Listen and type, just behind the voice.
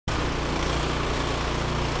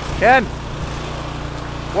Ken,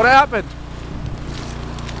 what happened?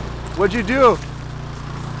 What'd you do?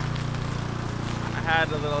 I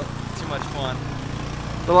had a little too much fun.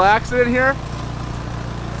 Little accident here?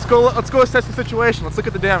 Let's go assess the situation. Let's look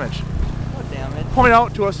at the damage. What damage? Point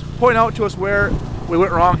out to us where we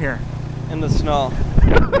went wrong here. In the snow.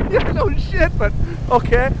 Yeah, no shit, but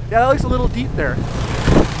okay. Yeah, that looks a little deep there.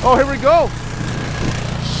 Oh, here we go.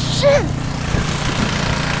 Shit!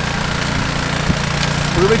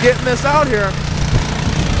 Really getting this out here.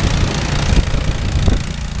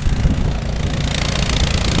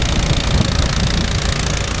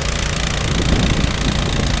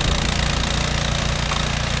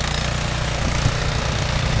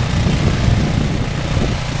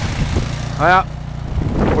 Oh yeah,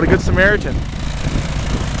 what a good Samaritan.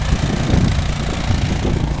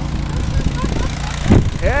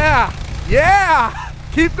 Yeah, yeah,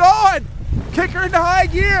 keep going. Kick her into high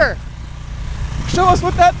gear. Show us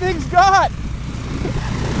what that thing's got.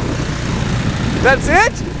 That's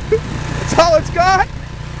it? That's all it's got?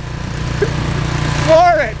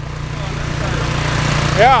 Floor it.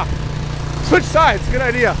 Yeah, switch sides, good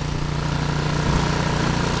idea.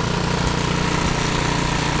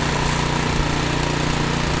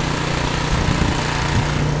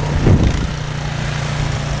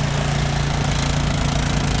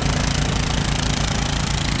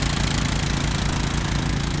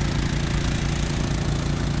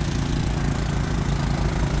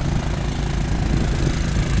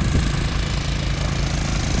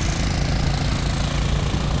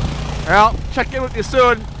 Well, check in with you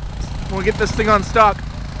soon when we get this thing unstuck.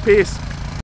 Peace.